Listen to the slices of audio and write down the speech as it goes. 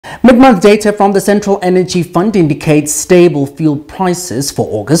Mid-month data from the Central Energy Fund indicates stable fuel prices for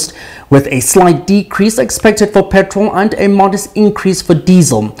August, with a slight decrease expected for petrol and a modest increase for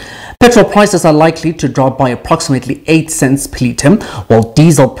diesel. Petrol prices are likely to drop by approximately 8 cents per litre, while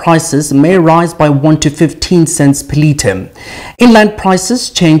diesel prices may rise by 1 to 15 cents per litre. Inland prices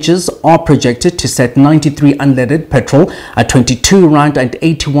changes are projected to set 93 unleaded petrol at 22 rand and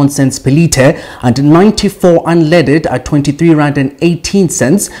 81 cents per litre and 94 unleaded at 23 rand and 18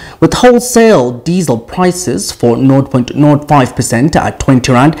 cents, with wholesale diesel prices for 0.05% at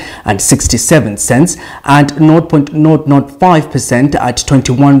 20 rand and 67 cents and 0.005% at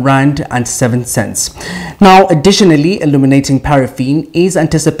 21 rand and 7 cents. Now, additionally, illuminating paraffin is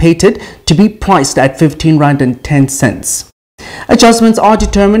anticipated to be priced at 15 rand and 10 cents. Adjustments are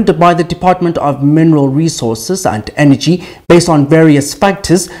determined by the Department of Mineral Resources and Energy based on various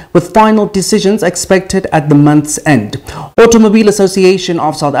factors, with final decisions expected at the month's end. Automobile Association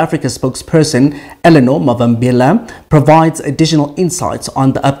of South Africa spokesperson Eleanor Mavambila provides additional insights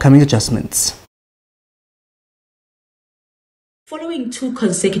on the upcoming adjustments. Following 2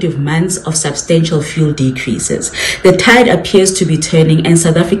 consecutive months of substantial fuel decreases, the tide appears to be turning and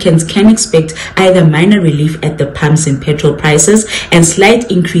South Africans can expect either minor relief at the pumps in petrol prices and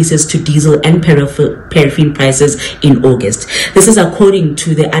slight increases to diesel and paraffin prices in August. This is according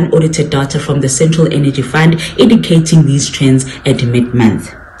to the unaudited data from the Central Energy Fund, indicating these trends at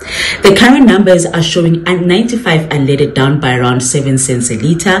mid-month. The current numbers are showing 95 unleaded down by around 7 cents a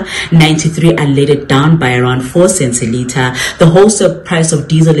litre, 93 unleaded down by around 4 cents a litre, the wholesale price of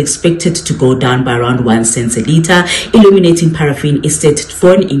diesel expected to go down by around 1 cent a litre, illuminating paraffin is set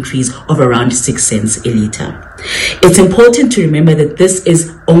for an increase of around 6 cents a litre. It's important to remember that this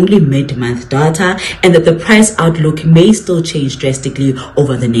is only mid-month data and that the price outlook may still change drastically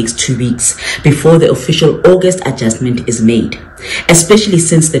over the next 2 weeks before the official August adjustment is made, especially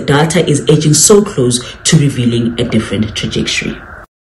since the data is edging so close to revealing a different trajectory.